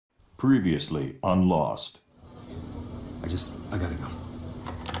Previously on Lost. I gotta go.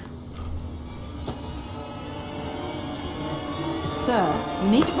 Sir, you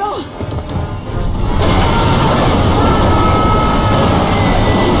need to roll.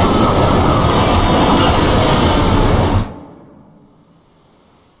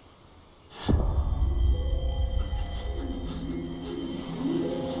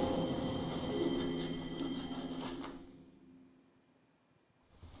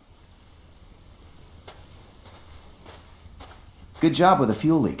 Good job with a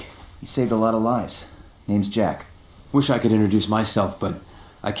fuel leak. You saved a lot of lives. Name's Jack. Wish I could introduce myself, but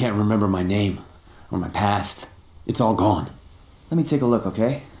I can't remember my name or my past. It's all gone. Let me take a look,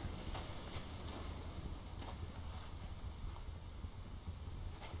 okay?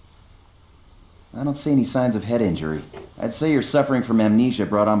 I don't see any signs of head injury. I'd say you're suffering from amnesia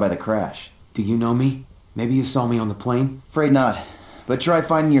brought on by the crash. Do you know me? Maybe you saw me on the plane? Afraid not. But try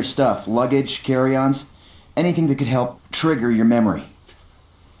finding your stuff. Luggage, carry-ons. Anything that could help trigger your memory.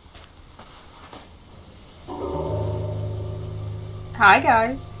 Hi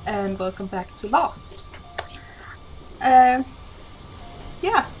guys, and welcome back to Lost. Yeah,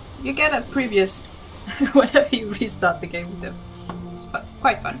 you get a previous whenever you restart the game, so it's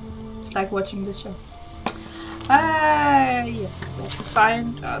quite fun. It's like watching the show. Yes, we have to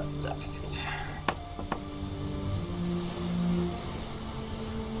find our stuff.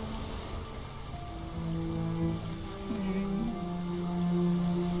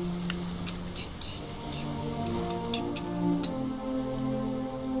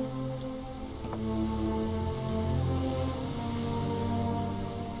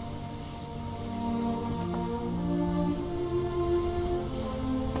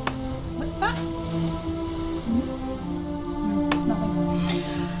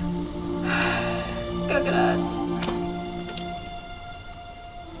 Coconuts.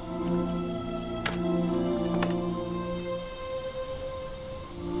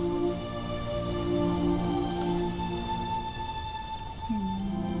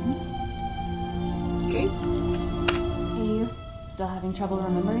 Okay. Hey, you? Still having trouble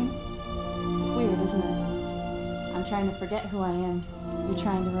remembering? It's weird, isn't it? I'm trying to forget who I am. You're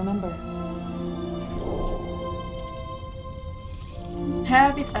trying to remember.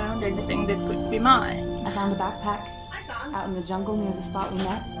 Have you found anything that could be mine? I found a backpack out in the jungle near the spot we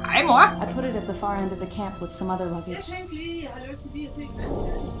met. Hej mor! I put it at the far end of the camp with some other luggage.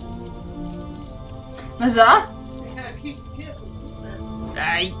 Hvad så?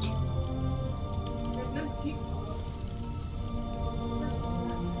 Nej.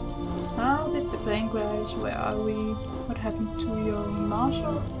 How did the plane crash? Where are we? What happened to your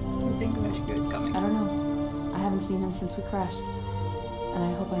marshal? I think rescue is coming. I don't know. I haven't seen him since we crashed. And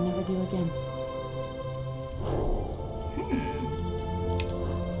I hope I never do again.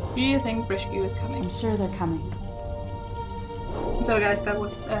 Do you think rescue is coming? I'm sure they're coming. So guys, that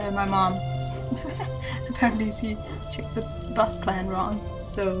was my mom. Apparently she checked the bus plan wrong,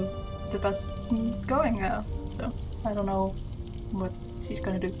 so the bus isn't going now. So I don't know what she's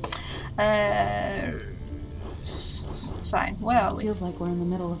gonna do. Fine, where are we? Feels like we're in the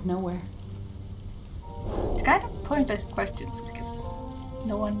middle of nowhere. It's kind of pointless questions because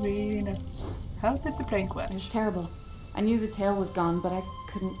no one really knows. How did the plane crash? It was terrible. I knew the tail was gone, but I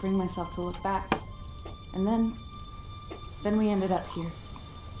couldn't bring myself to look back. And then we ended up here.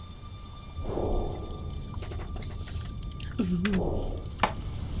 Is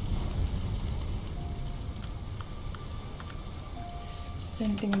there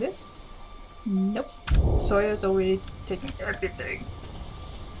anything in this? Nope. Sawyer's already taking everything.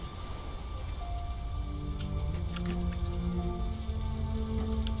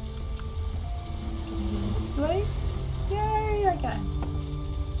 This way? Yay, I can.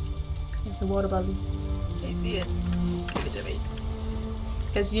 Because there's the water bottle. I see it. Give it to me.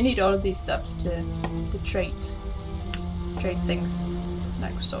 Because you need all of these stuff to trade things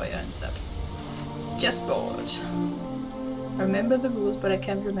like Sawyer and stuff. Just bored. I remember the rules, but I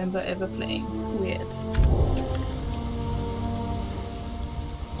can't remember ever playing. Weird.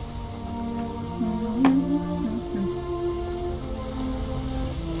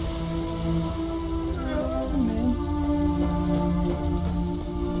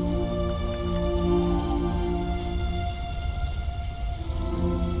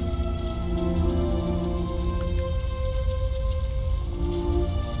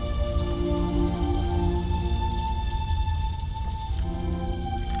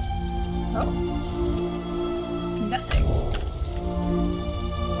 Nothing.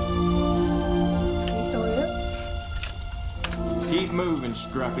 Hey, Sawyer. Keep moving,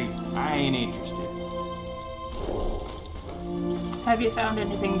 Scruffy. I ain't interested. Have you found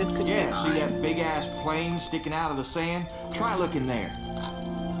anything that could be Yeah, see mine? that big ass plane sticking out of the sand? Try looking there.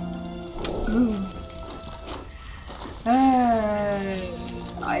 Ooh.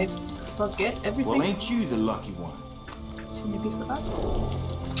 I forget everything. Well, ain't you the lucky one? Shouldn't it be forgot?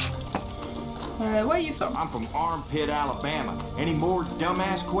 Where are you from? I'm from Armpit, Alabama. Any more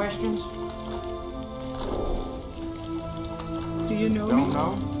dumbass questions? Do you know Don't me?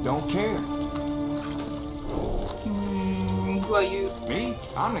 know? Don't care. Who are you? Me?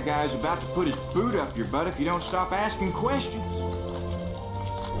 I'm the guy who's about to put his boot up your butt if you don't stop asking questions.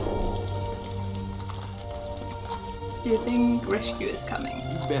 Do you think rescue is coming?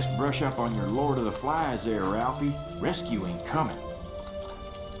 You best brush up on your Lord of the Flies there, Ralphie. Rescue ain't coming.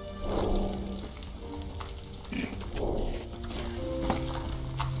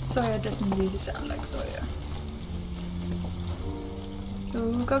 Sawyer doesn't really sound like Sawyer.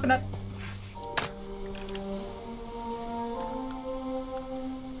 Ooh, coconut.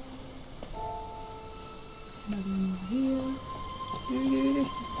 There's another one over here.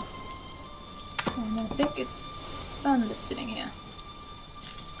 And I think it's Sun that's sitting here.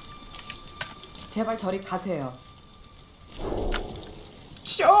 제발 저리 가세요.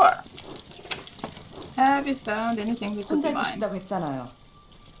 Sure! Have you found anything that could 혼자 be 있고 mine? 싶다고 했잖아요.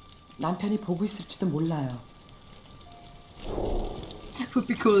 남편이 보고 있을지도 몰라요. It would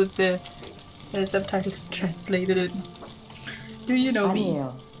be cool if the subtitles translated it. Do you know me?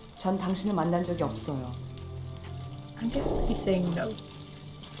 아니에요. 전 당신을 만난 적이 없어요. I guess she's saying no.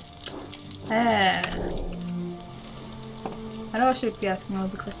 Ah. I know I should be asking all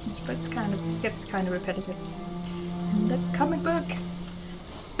the questions, but it gets kind of repetitive. And the comic book.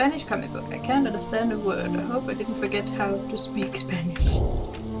 Spanish comic book. I can't understand a word. I hope I didn't forget how to speak Spanish.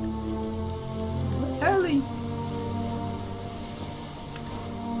 What's Harley's?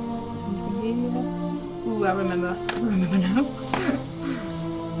 Anything here? Ooh, I remember. I remember now.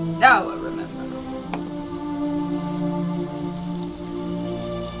 Now I remember.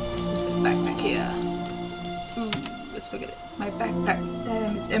 There's a backpack here. Ooh, let's look at it. My backpack.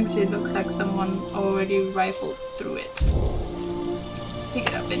 Damn, it's empty. It looks like someone already rifled through it. Pick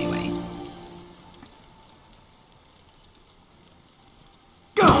it up anyway.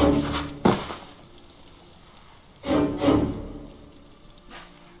 Go!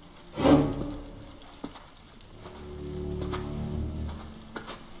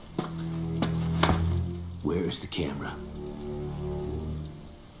 Where is the camera?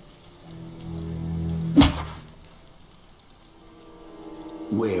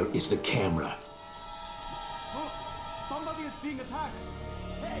 Where is the camera? Look! Somebody is being attacked!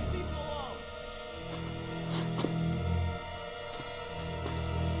 Hey, people alone!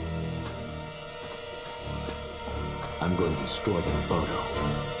 I'm going to destroy that photo.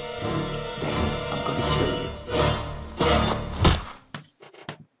 Then I'm going to kill you.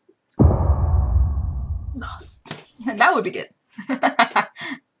 Lost. That would be good.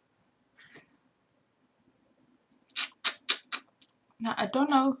 Now, I don't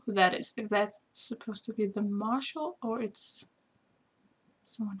know who that is. If that's supposed to be the marshal or it's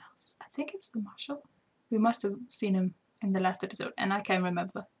someone else. I think it's the marshal. We must have seen him in the last episode, and I can't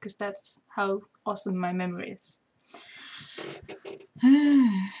remember because that's how awesome my memory is.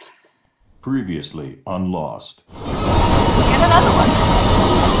 Previously on Lost. Get another one.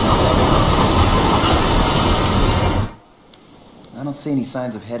 I don't see any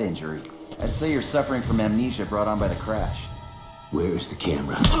signs of head injury. I'd say you're suffering from amnesia brought on by the crash. Where is the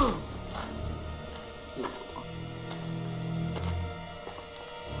camera?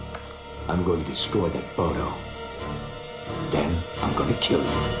 I'm going to destroy that photo. Then I'm going to kill you.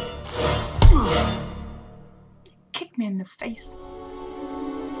 Kick me in the face.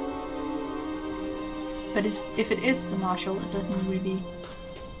 But if it is the marshal, it doesn't really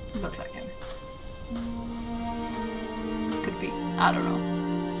look like him. It could be. I don't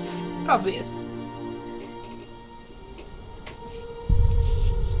know. Probably is.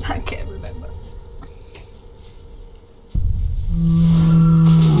 I can't remember.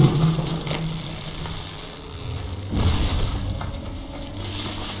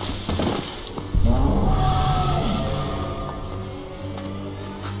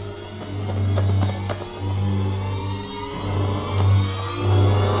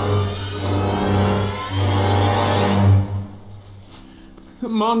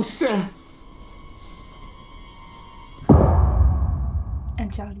 Monster!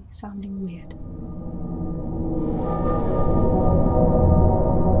 And Charlie sounding weird.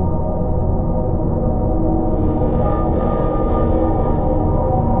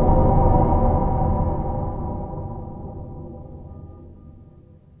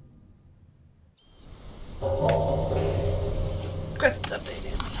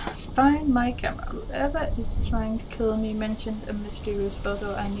 Find my camera. Whoever is trying to kill me mentioned a mysterious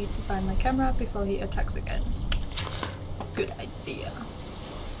photo. I need to find my camera before he attacks again. Good idea.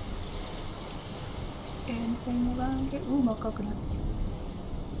 Is there anything around here? Ooh, more coconuts.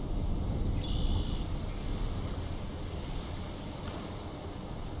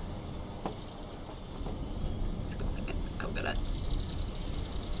 Let's go look at the coconuts.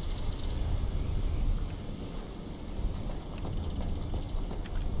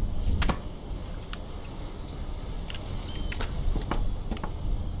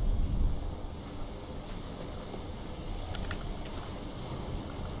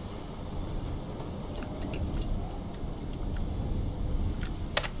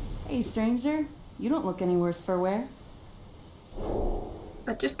 Hey, stranger. You don't look any worse for wear.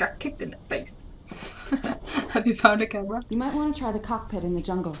 I just got kicked in the face. Have you found a camera? You might want to try the cockpit in the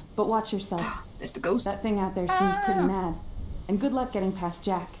jungle, but watch yourself. There's the ghost. That thing out there seemed pretty mad. And good luck getting past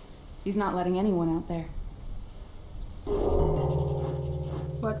Jack. He's not letting anyone out there.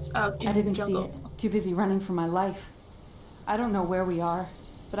 What's out in I didn't the see jungle? it. Too busy running for my life. I don't know where we are,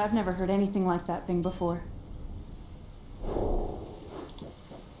 but I've never heard anything like that thing before.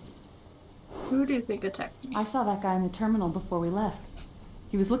 Who do you think attacked me? I saw that guy in the terminal before we left.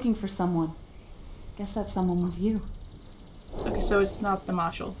 He was looking for someone. Guess that someone was you. Okay, so it's not the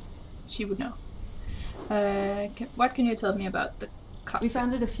marshal. She would know. What can you tell me about the cockpit? We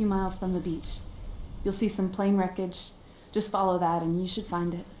found it a few miles from the beach. You'll see some plane wreckage. Just follow that and you should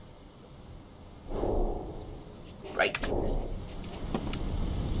find it. Right.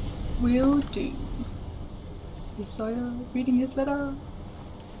 Will do. Is Sawyer reading his letter?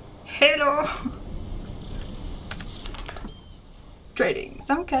 Hello! Trading.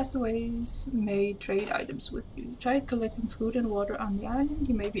 Some castaways may trade items with you. Try collecting food and water on the island.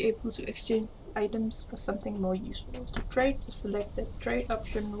 You may be able to exchange items for something more useful. To trade, just select the trade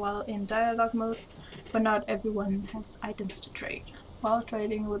option while in dialogue mode, but not everyone has items to trade. While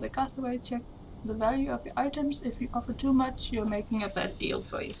trading with a castaway, check the value of your items. If you offer too much, you're making a bad deal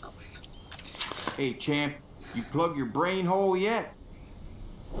for yourself. Hey, champ, you plug your brain hole yet?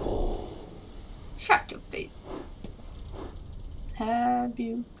 Shut your face. Have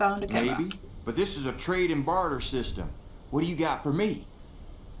you found a camera? Maybe, but this is a trade and barter system. What do you got for me?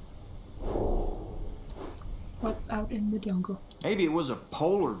 What's out in the jungle? Maybe it was a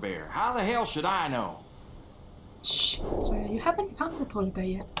polar bear. How the hell should I know? Shh, so you haven't found the polar bear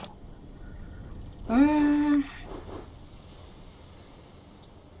yet.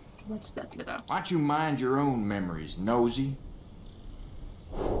 What's that letter? Why don't you mind your own memories, nosy?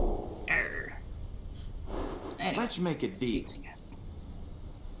 Anyway, Let's make a deal. yes.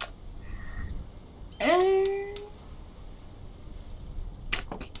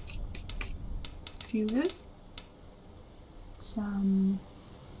 Fuses. Some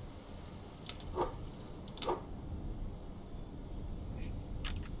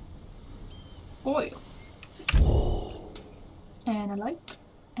oil. And a light.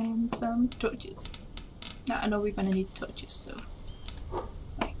 And some torches. Now I know we're gonna need torches, so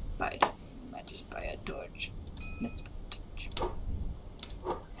I might just buy a torch. Let's buy a torch.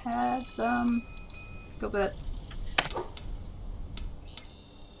 Have some coconuts.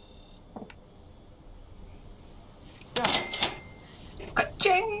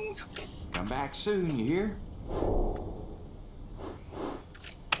 Ka-ching! Come back soon, you hear?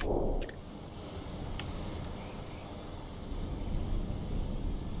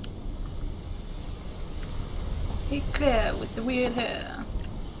 Hey Claire with the weird hair.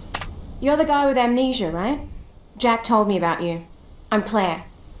 You're the guy with amnesia, right? Jack told me about you. I'm Claire.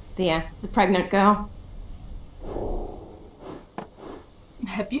 The pregnant girl.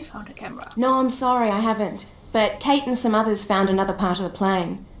 Have you found a camera? No, I'm sorry, I haven't. But Kate and some others found another part of the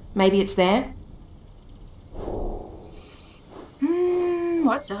plane. Maybe it's there?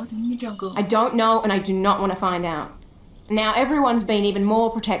 What's out in the jungle? I don't know, and I do not want to find out. Now everyone's been even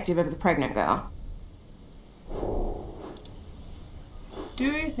more protective of the pregnant girl. Do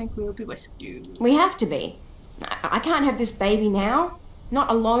you think we'll be rescued? We have to be. I can't have this baby now. Not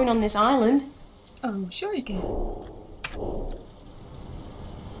alone on this island. Oh, sure you can.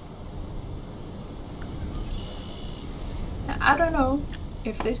 I don't know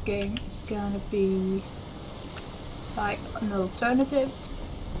if this game is gonna be like an alternative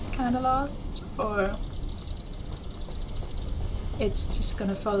kind of Lost, or it's just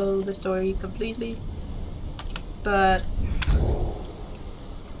gonna follow the story completely. But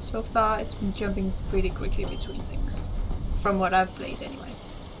so far it's been jumping pretty quickly between things, from what I've played anyway.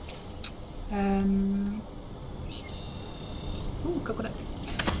 Ooh, coconut.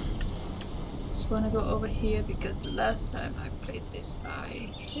 Let's want to go over here because the last time I played this, I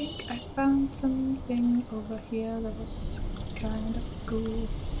think I found something over here that was kind of cool.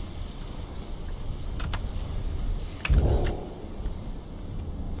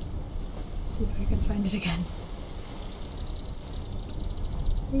 See if I can find it again.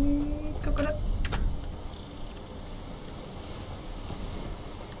 Coconut.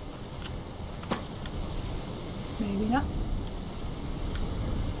 Maybe not.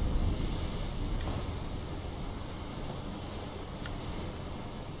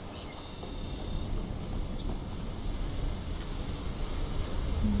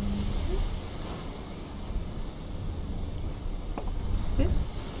 This?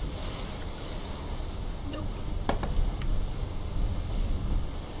 Nope.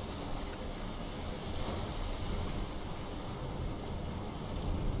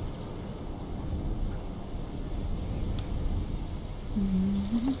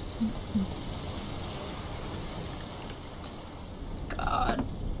 Is it? God.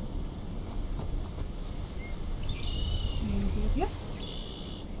 Here.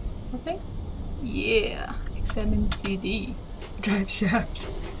 Nothing? Yeah. Examine CD. Drive shaft.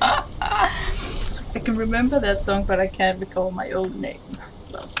 I can remember that song, but I can't recall my old name.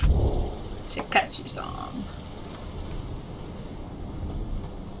 Well, it's a catchy song.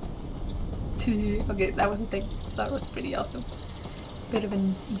 Okay, that was the thing. That was pretty awesome. Bit of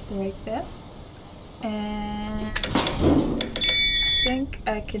an Easter egg there. And I think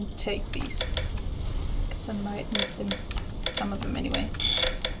I can take these. Because I might need them. Some of them anyway.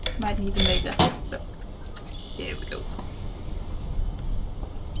 Might need them later. So, here we go.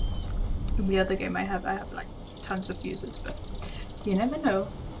 In the other game I have like tons of uses, but you never know.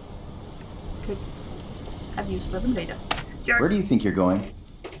 Could have use for them later. Where do you think you're going?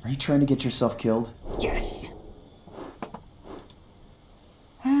 Are you trying to get yourself killed? Yes!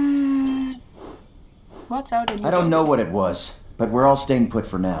 What's out in the I don't know what it was, but we're all staying put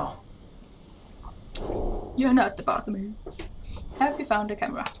for now. You're not the boss of me. Have you found a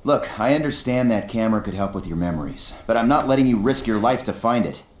camera? Look, I understand that camera could help with your memories, but I'm not letting you risk your life to find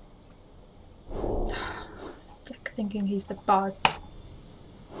it. Jack thinking he's the boss.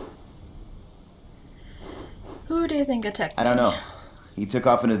 Who do you think attacked me? I don't know. He took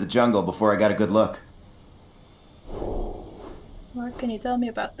off into the jungle before I got a good look. What can you tell me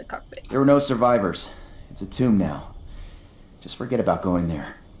about the cockpit? There were no survivors. It's a tomb now. Just forget about going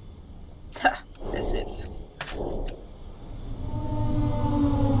there. Ha! As if.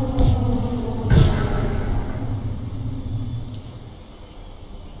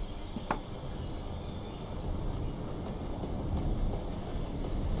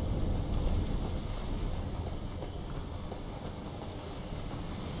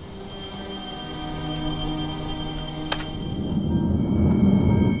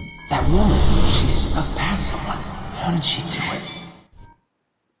 That woman, she snuck past someone. How did she do it?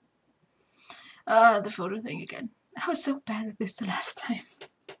 The photo thing again. I was so bad at this the last time.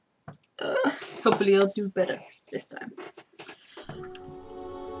 Hopefully I'll do better this time. I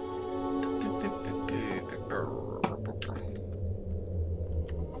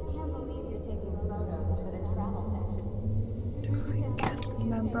can't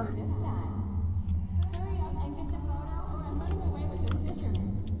remember.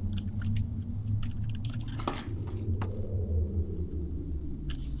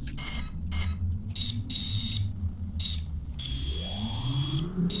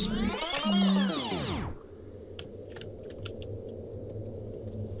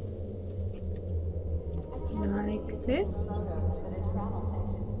 Like this.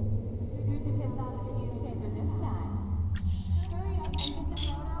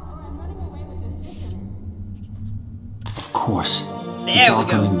 Of course. There It's we all go.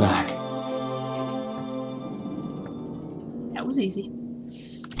 coming back. That was easy.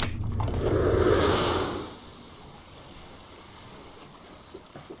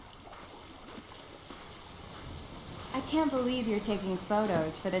 I can't believe you're taking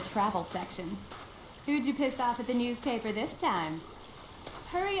photos for the travel section. Who'd you piss off at the newspaper this time?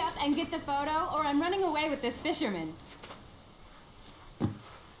 Hurry up and get the photo, or I'm running away with this fisherman.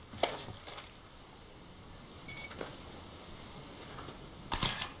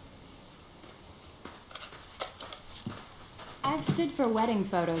 I've stood for wedding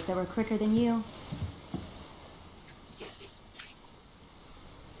photos that were quicker than you.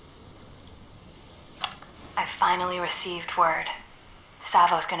 I finally received word.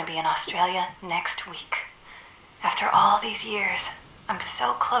 Savo's gonna be in Australia next week. After all these years, I'm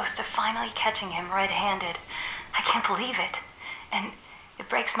so close to finally catching him red-handed. I can't believe it. And it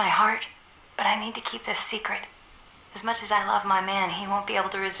breaks my heart, but I need to keep this secret. As much as I love my man, he won't be able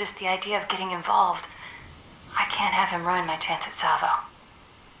to resist the idea of getting involved. I can't have him ruin my chance at Salvo.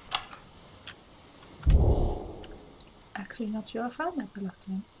 Actually not sure I found that the last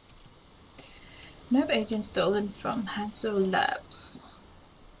time. Nerve agent stolen from Hanso Labs.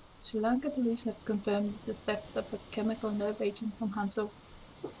 Sri Lanka police have confirmed the theft of a chemical nerve agent from Hanso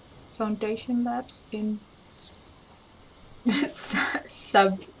Foundation Labs in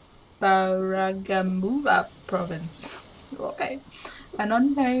Sabaragamuva province. Okay. An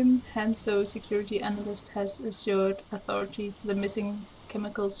unnamed Hanso security analyst has assured authorities the missing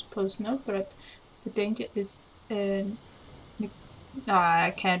chemicals pose no threat. The danger is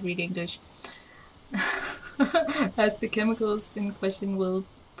I can't read English. As the chemicals in question will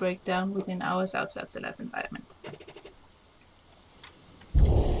break down within hours outside the lab environment.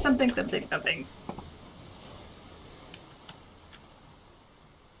 Something.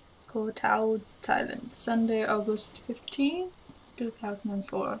 Koh Tao, Thailand, Sunday, August 15th,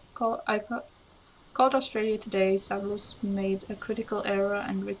 2004. I called Australia today. Savlos made a critical error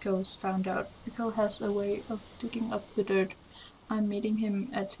and Rico was found out. Rico has a way of digging up the dirt. I'm meeting him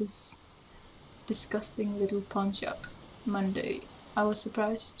at his disgusting little pawn shop Monday. I was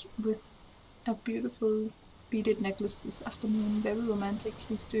surprised with a beautiful beaded necklace this afternoon. Very romantic.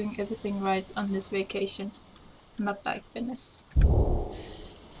 He's doing everything right on this vacation. Not like Venice.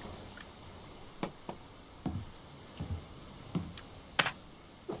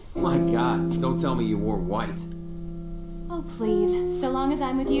 My God, don't tell me you wore white. Oh, please. So long as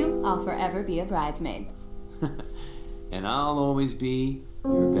I'm with you, I'll forever be a bridesmaid. And I'll always be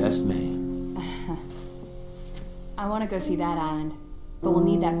your best man. I want to go see that island, but we'll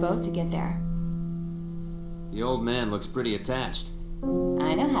need that boat to get there. The old man looks pretty attached.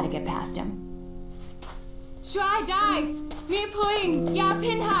 I know how to get past him. Shrai dai! Mi puing! Ya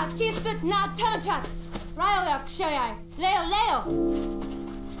pinha! Tisut na tanachat! Ryolok shoyai! Leo!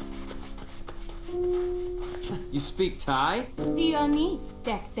 You speak Thai? Dioni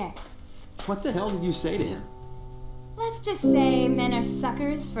dek. What the hell did you say to him? Let's just say men are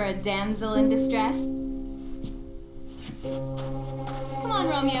suckers for a damsel in distress. Come on,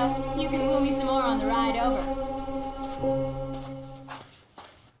 Romeo. You can woo me some more on the ride over.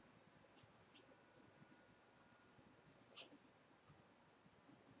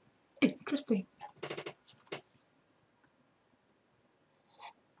 Interesting.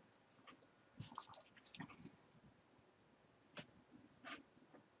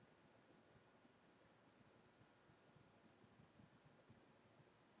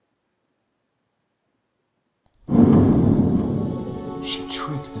 She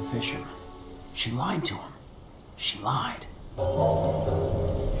tricked the fisherman. She lied to him. She lied.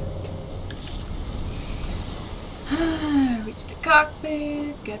 Reach the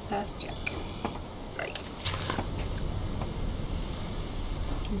cockpit, get past Jack. Right.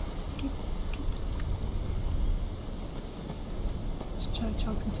 Let's try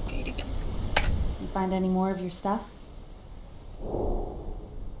talking to Kate again. You find any more of your stuff?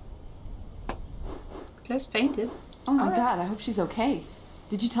 Claire's fainted. Oh my God, I hope she's okay.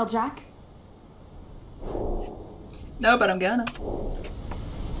 Did you tell Jack? No, but I'm gonna. I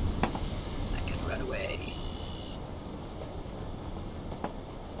can run away.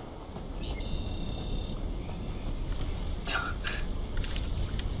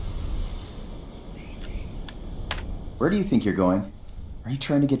 Where do you think you're going? Are you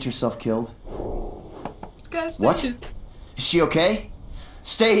trying to get yourself killed? Guys, What? Is she okay?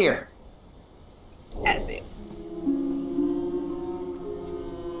 Stay here. As if.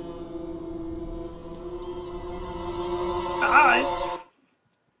 Bye.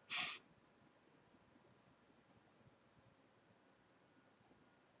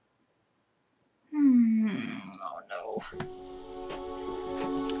 Oh no.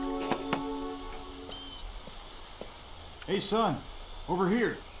 Hey, son. Over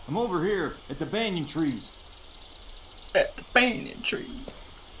here. I'm over here at the banyan trees. At the banyan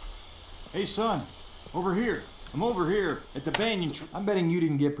trees. Hey, son. Over here. I'm over here at the banyan tree. I'm betting you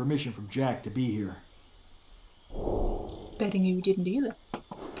didn't get permission from Jack to be here. Betting you didn't either.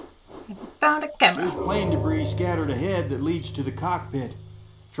 Haven't found a camera. There's plane debris scattered ahead that leads to the cockpit.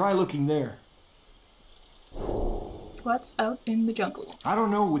 Try looking there. What's out in the jungle? I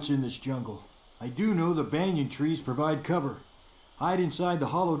don't know what's in this jungle. I do know the banyan trees provide cover. Hide inside the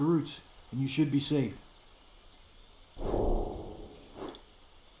hollowed roots, and you should be safe.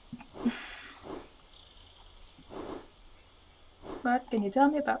 What can you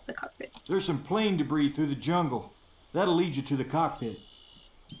tell me about the cockpit? There's some plane debris through the jungle. That'll lead you to the cockpit.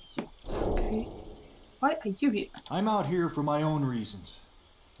 Okay. Why are you here? I'm out here for my own reasons.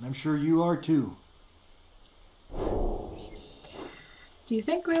 And I'm sure you are too. Do you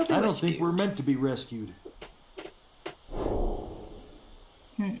think we'll be I don't rescued? think we're meant to be rescued.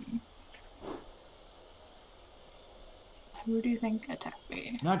 Who do you think attacked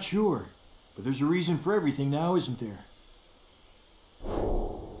me? Not sure, but there's a reason for everything now, isn't there?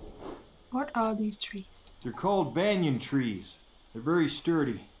 What are these trees? They're called banyan trees. They're very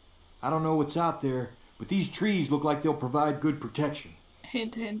sturdy. I don't know what's out there, but these trees look like they'll provide good protection.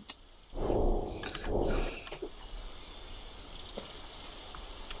 Hint, hint.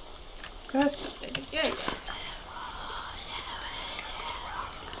 Constipated, yay!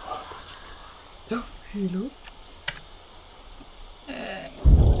 Oh, hello.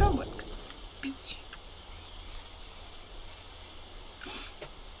 Domus beach.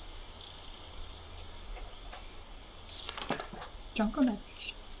 Jungle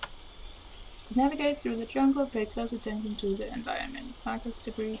navigation. To navigate through the jungle, pay close attention to the environment. Markers,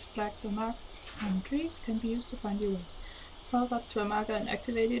 debris, flags, or marks on trees can be used to find your way. Walk up to a marker and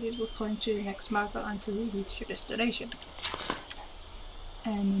activate it. It will point to the next marker until you reach your destination.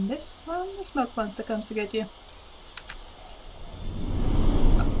 And in this one, the smoke monster comes to get you.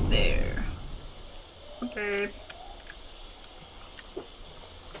 Up there. Okay.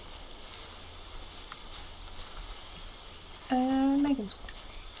 Mangoes.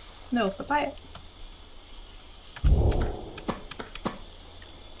 No, papayas.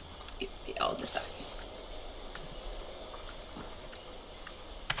 Give me all the stuff.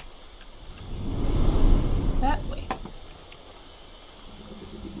 That way.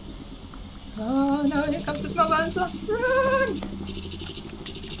 Oh no, here comes the smoke monster. Run!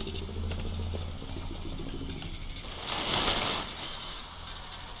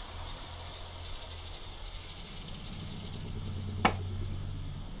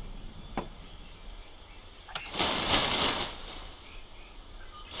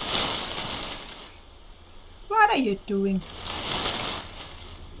 What are you doing?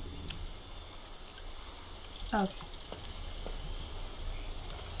 Okay.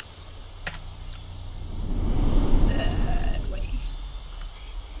 That way.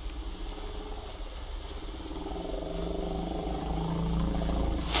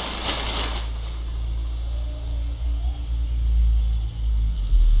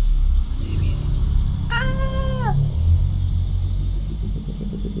 There he is. Ah!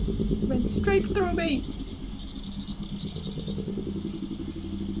 Went straight through me.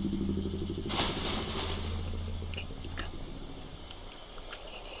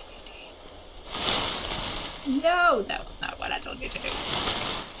 No, that was not what I told you to do.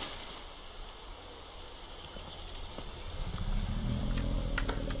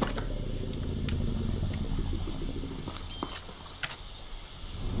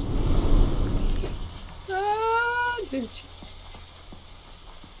 Run, bitch.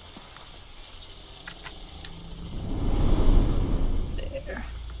 There.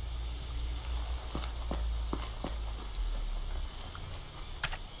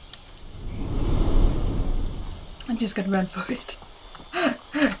 I'm just gonna run for it.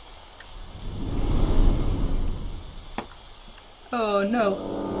 Oh no.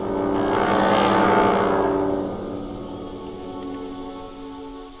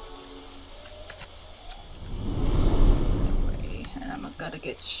 Anyway, and I'm gonna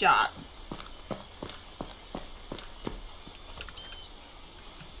get shot.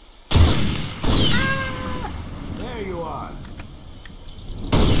 There you are.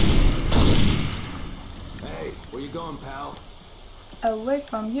 Hey, where you going, pal? Away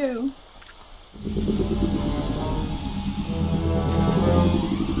from you.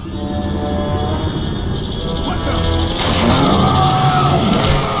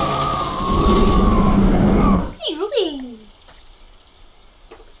 Hey, Ruby!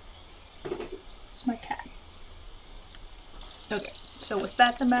 It's my cat. Okay, so was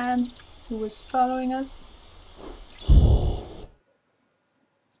that the man who was following us? Oh,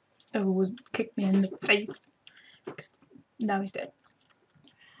 who was kicked me in the face? 'Cause now he's dead.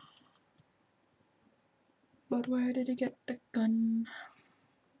 But where did he get the gun?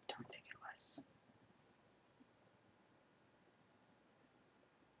 Don't think it was.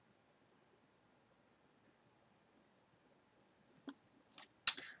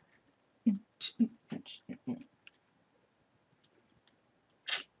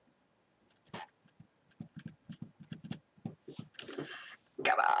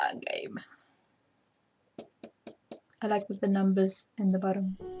 Come on, game. I like that the numbers in the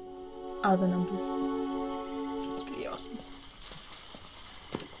bottom are the numbers. It's pretty awesome.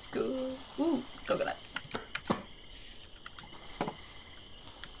 Let's go. Ooh, coconuts.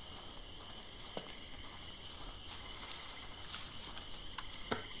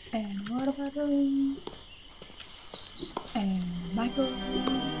 And water bottle. And my god.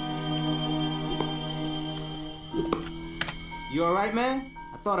 You alright, man?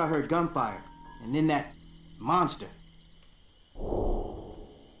 I thought I heard gunfire. And then that monster.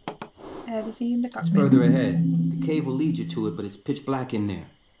 Have you seen the It's cockpit? further ahead. The cave will lead you to it, but it's pitch black in there.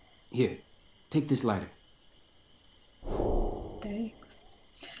 Here, take this lighter. Thanks.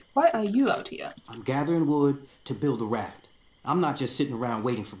 Why are you out here? I'm gathering wood to build a raft. I'm not just sitting around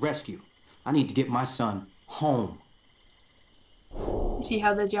waiting for rescue. I need to get my son home. You see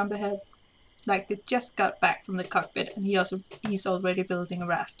how they jump ahead? Like they just got back from the cockpit and he's already building a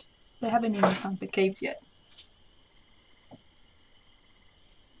raft. They haven't even found the caves yet.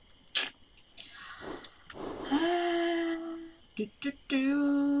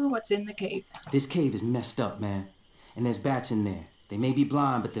 What's in the cave? This cave is messed up, man. And there's bats in there. They may be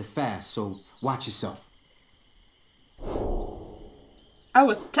blind, but they're fast, so watch yourself. I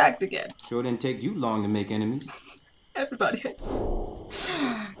was attacked again. Sure didn't take you long to make enemies. Everybody hates me.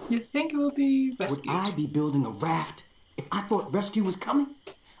 You think we'll be rescued? Would I be building a raft if I thought rescue was coming?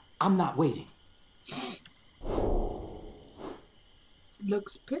 I'm not waiting.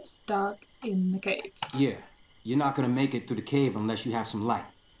 Looks pitch dark in the cave. Yeah, you're not gonna make it through the cave unless you have some light.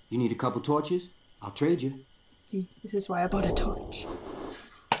 You need a couple torches? I'll trade you. See, this is why I bought a torch.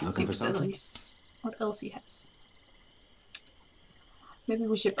 Let's see Looking for something? what else he has. Maybe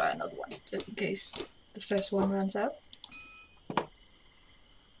we should buy another one, just in case the first one runs out.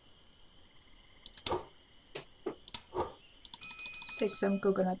 Take some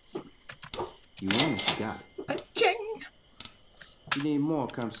coconuts. You want it, you got it. Ka-ching! If you need more,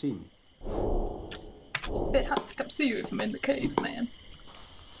 come see me. It's a bit hard to come see you if I'm in the cave, man.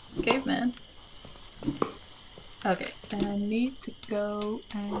 Caveman. Okay, and I need to go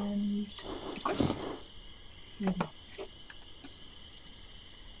and equip.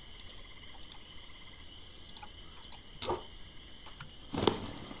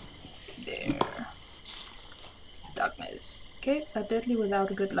 There. Darkness. Caves are deadly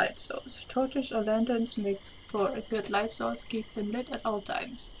without a good light source. Torches or lanterns make for a good light source. Keep them lit at all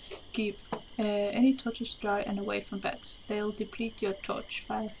times. Keep any torches dry and away from bats. They'll deplete your torch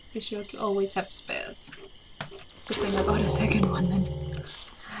fast. Be sure to always have spares. Good thing I bought a second one then.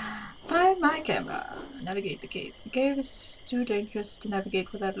 Find my camera. Navigate the cave. The cave is too dangerous to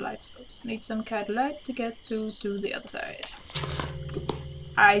navigate without a light source. Need some kind of light to get through to the other side.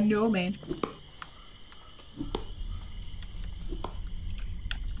 I know, man.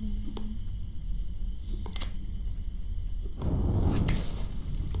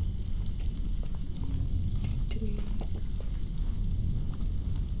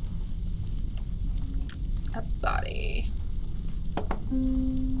 A body. And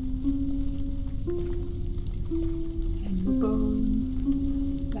bones.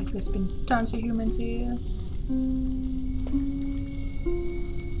 Like there's been tons of humans here.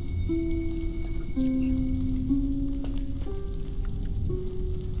 Let's go this way.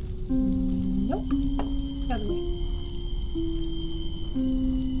 Nope. The other way.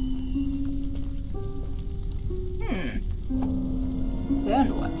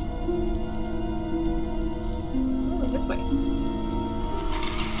 Then what? Oh, this way.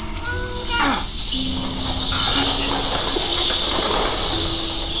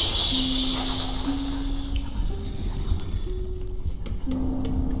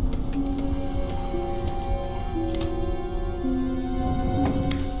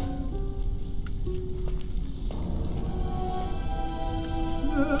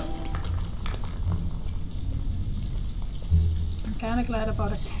 I'm kinda glad I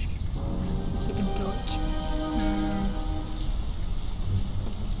bought a second torch.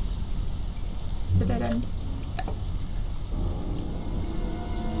 Is it a dead end? Yeah.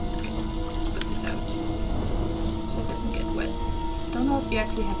 Okay, let's put this out so it doesn't get wet. I don't know if you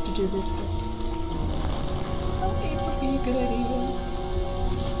actually have to do this, but it would be a good idea.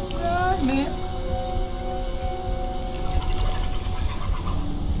 Right, man.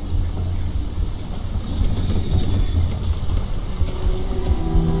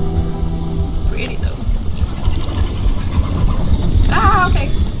 It's pretty though. Ah, okay.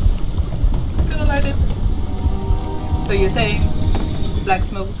 Gonna light it. So you're saying the black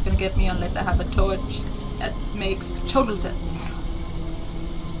smoke is gonna get me unless I have a torch? That makes total sense.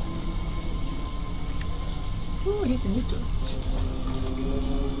 Ooh, here's a new torch.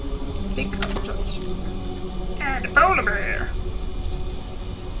 Big torch. And a polar bear.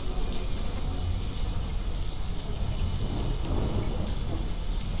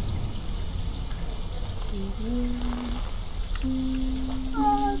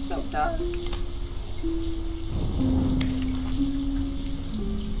 Oh, it's so dark.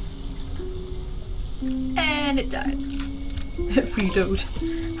 And it died. Reload.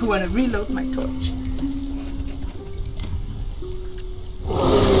 I want to reload my torch.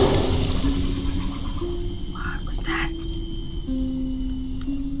 What was that?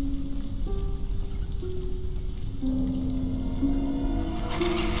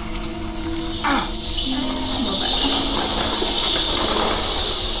 No bad.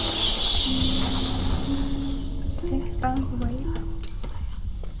 I think I found the way out.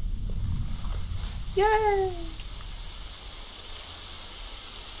 Yay!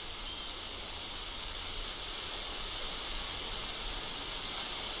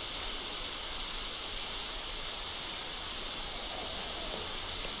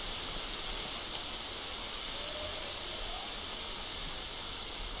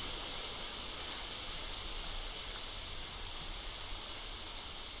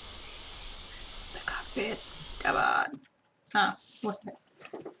 It's the cockpit. Come on. Ah, what's that?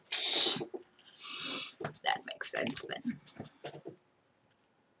 That makes sense then.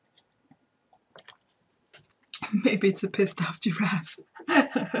 Maybe it's a pissed off giraffe.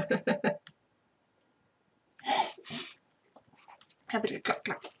 Happy cluck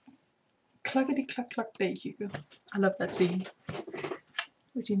cluck. Cluckety cluck cluck, there you go. I love that scene.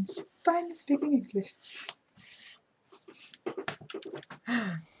 Eugene is finally speaking English.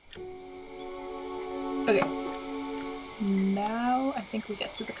 Okay. Now I think we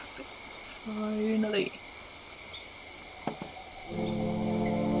get to the cockpit. Finally.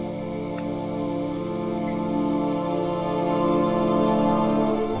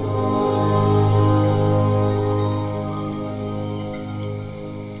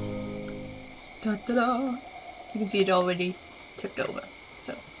 Da-da-da. You can see it already tipped over.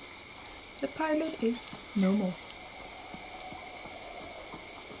 So the pilot is no more.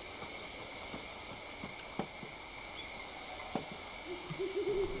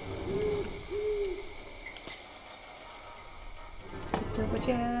 Tipped over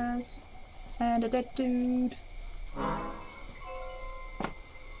chairs and a dead dude.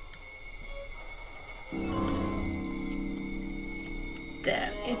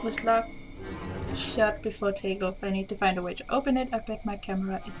 Damn, it was locked. Shut before takeoff. I need to find a way to open it. I bet my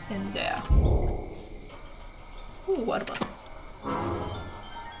camera is in there. Ooh, water bottle.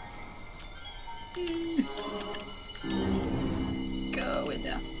 Go in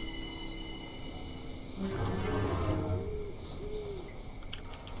there.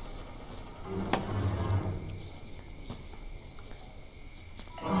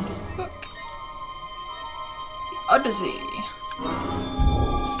 And a book. The Odyssey.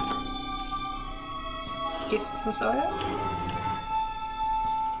 Gift for Sawyer.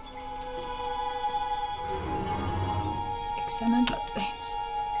 Examine bloodstains.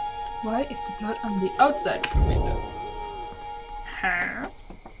 Why is the blood on the outside of the window? Huh?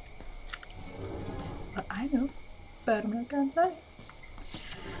 Well, I know, but I'm not gonna say.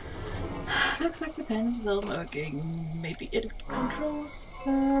 Looks like the pen is still working. Maybe it controls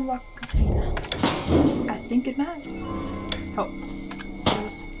the lock container. I think it might. Oh, there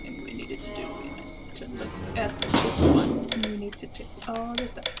was something we needed to do. To look at this one, we need to take all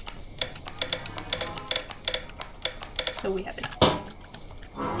this stuff. So we have enough.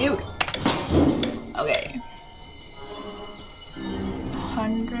 Here we go. Okay.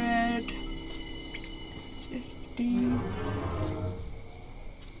 150.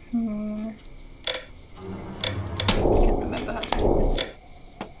 So we can remember how to do this.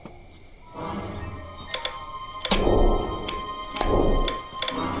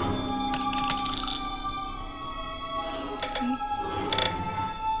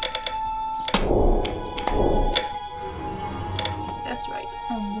 That's right,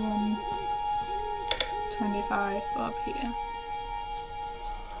 and then 25 up here.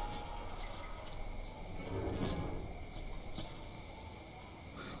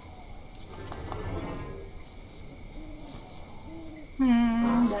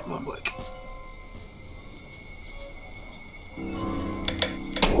 That won't work.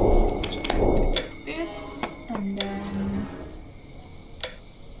 So take this, and then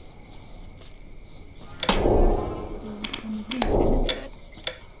these in instead.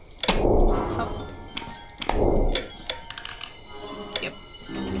 Oh. Yep.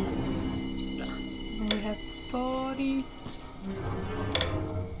 Now we have body.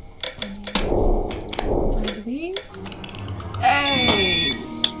 One of these. Hey!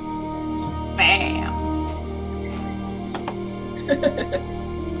 Bam!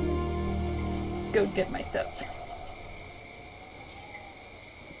 Let's go get my stuff.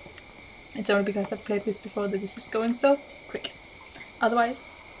 It's only because I've played this before that this is going so quick. Otherwise,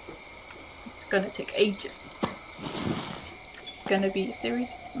 it's gonna take ages. It's gonna be a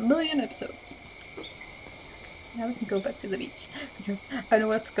series, a million episodes. Now we can go back to the beach because I know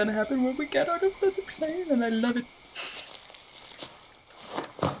what's gonna happen when we get out of the plane, and I love it.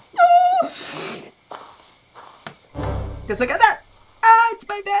 Because look at that! Ah, it's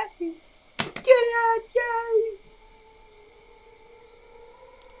my baby! Get out! Yay!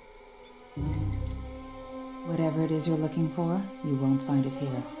 Whatever it is you're looking for, you won't find it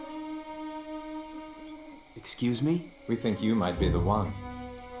here. Excuse me? We think you might be the one.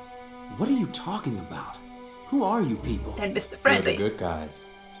 What are you talking about? Who are you people? And Mr. We're Friendly. the good guys.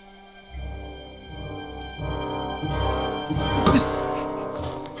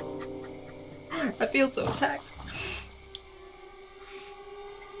 I feel so attacked.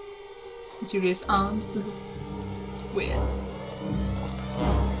 Julia's arms look weird.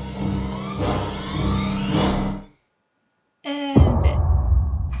 And then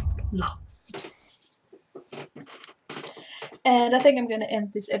lost. And I think I'm gonna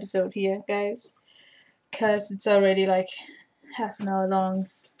end this episode here, guys, because it's already like half an hour long.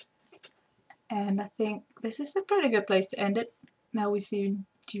 And I think this is a pretty good place to end it. Now we see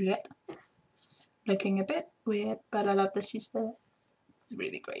Juliet looking a bit weird, but I love that she's there. It's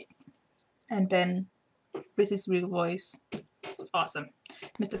really great. And Ben with his real voice. It's awesome.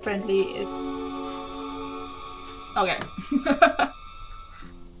 Mr. Friendly is okay.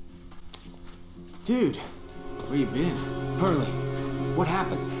 Dude, where you been? Hurley, what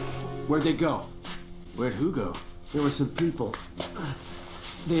happened? Where'd they go? Where'd who go? There were some people.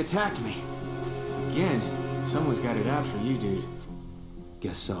 They attacked me. Again, someone's got it out for you, dude.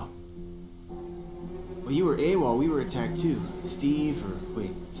 Guess so. Well, you were AWOL, we were attacked too. Steve, or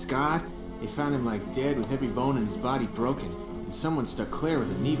wait, Scott? They found him like dead with every bone in his body broken. And someone stuck Claire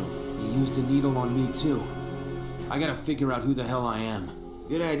with a needle. He used a needle on me too. I gotta figure out who the hell I am.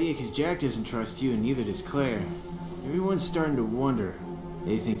 Good idea, because Jack doesn't trust you and neither does Claire. Everyone's starting to wonder.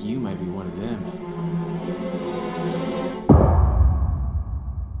 They think you might be one of them.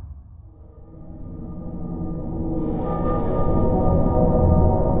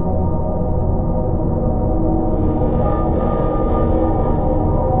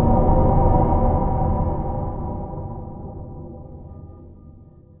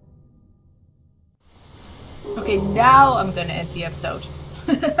 Okay, now I'm gonna end the episode.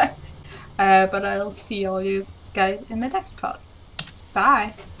 But I'll see all you guys in the next part.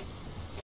 Bye!